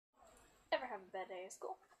having a bad day at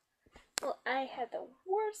school. Well, I had the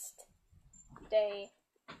worst day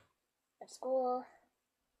at school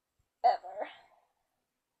ever.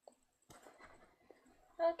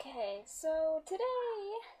 Okay, so today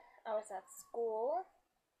I was at school.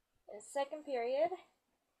 It's second period.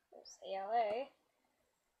 It was ELA.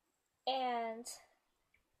 And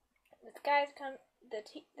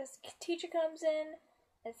this teacher comes in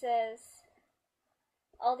and says,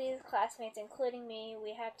 all these classmates, including me,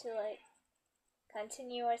 we have to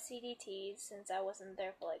continue our CDTs since I wasn't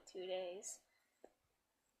there for 2 days.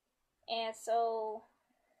 And so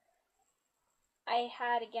I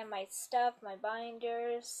had to get my stuff, my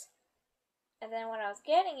binders, and then when I was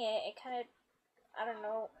getting it, it kind of, I don't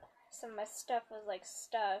know, some of my stuff was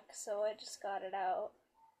stuck, so I just got it out.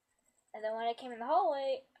 And then when I came in the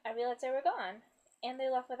hallway, I realized they were gone, and they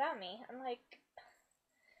left without me.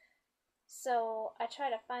 So I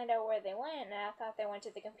tried to find out where they went, and I thought they went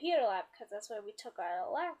to the computer lab because that's where we took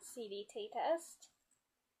our last CDT test.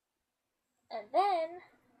 And then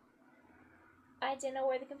I didn't know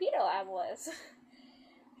where the computer lab was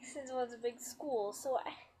since it was a big school. So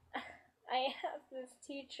I asked this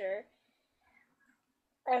teacher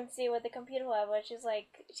and see what the computer lab was.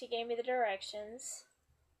 She gave me the directions,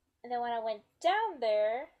 and then when I went down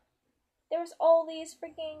there was all these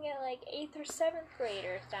freaking 8th or 7th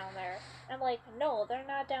graders down there. And I'm like, no, they're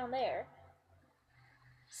not down there.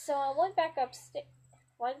 So I went back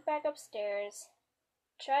upstairs,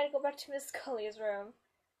 tried to go back to Miss Scully's room,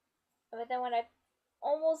 but then when I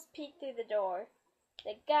almost peeked through the door,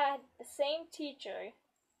 the same teacher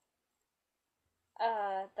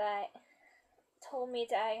that told me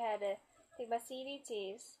that I had to take my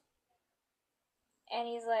CDTs, and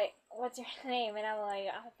he's like, what's your name? And I'm like,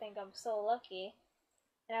 I think I'm so lucky.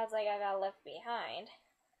 And I was like, I got left behind.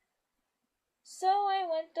 So I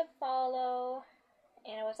went to follow,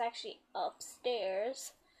 and it was actually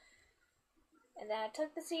upstairs. And then I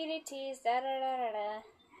took the CDTs,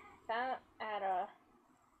 found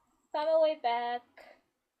my way back.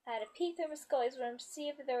 I had to peek through Miss Scully's room to see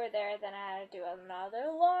if they were there. Then I had to do another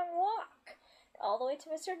long walk all the way to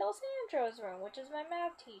Mr. Delsantro's room, which is my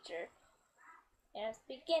math teacher. And it's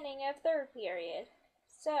the beginning of third period.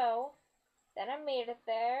 So then I made it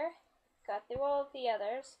there, got through all of the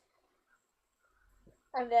others,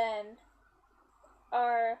 and then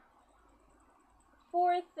our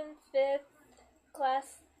fourth and fifth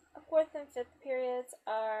periods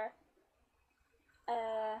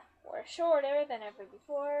were shorter than ever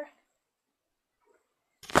before.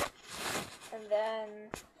 And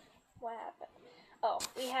then what happened? Oh,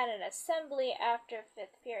 we had an assembly after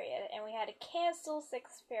 5th period, and we had to cancel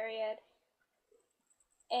 6th period,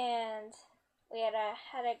 and we had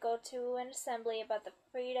to go to an assembly about the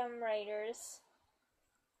Freedom Riders,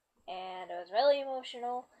 and it was really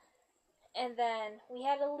emotional. And then we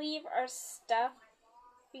had to leave our stuff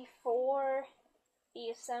before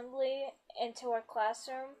the assembly into our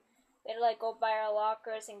classroom. We had to go by our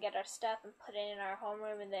lockers and get our stuff and put it in our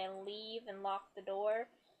homeroom, and then leave and lock the door.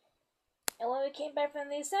 And when we came back from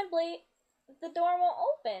the assembly, the door won't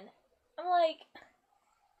open.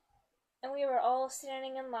 And we were all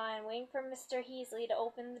standing in line waiting for Mr. Heasley to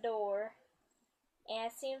open the door. And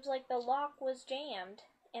it seems like the lock was jammed,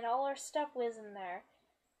 and all our stuff was in there.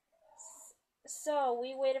 So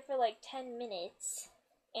we waited for 10 minutes,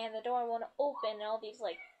 and the door won't open, and all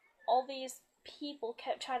these people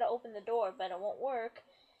kept trying to open the door, but it won't work.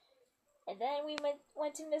 And then we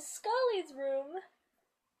went to Miss Scully's room,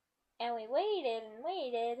 and we waited and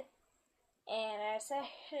waited, and I said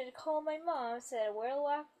to call my mom, said we're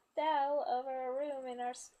locked out of our room and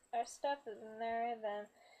our stuff is in there. And then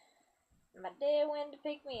my dad went to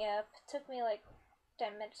pick me up. It took me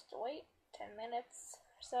 10 minutes to wait, 10 minutes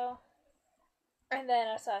or so. And then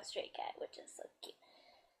I saw a stray cat, which is so cute.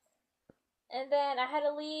 And then I had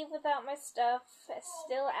to leave without my stuff,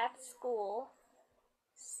 still at school.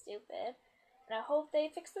 Stupid. And I hope they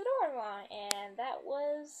fix the door wrong. And that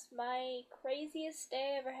was my craziest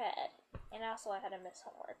day I ever had. And also I had to miss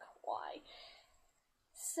homework. Why?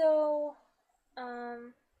 So, I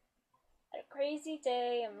had a crazy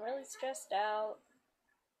day. I'm really stressed out.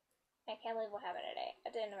 I can't believe what happened today.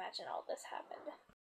 I didn't imagine all this happened.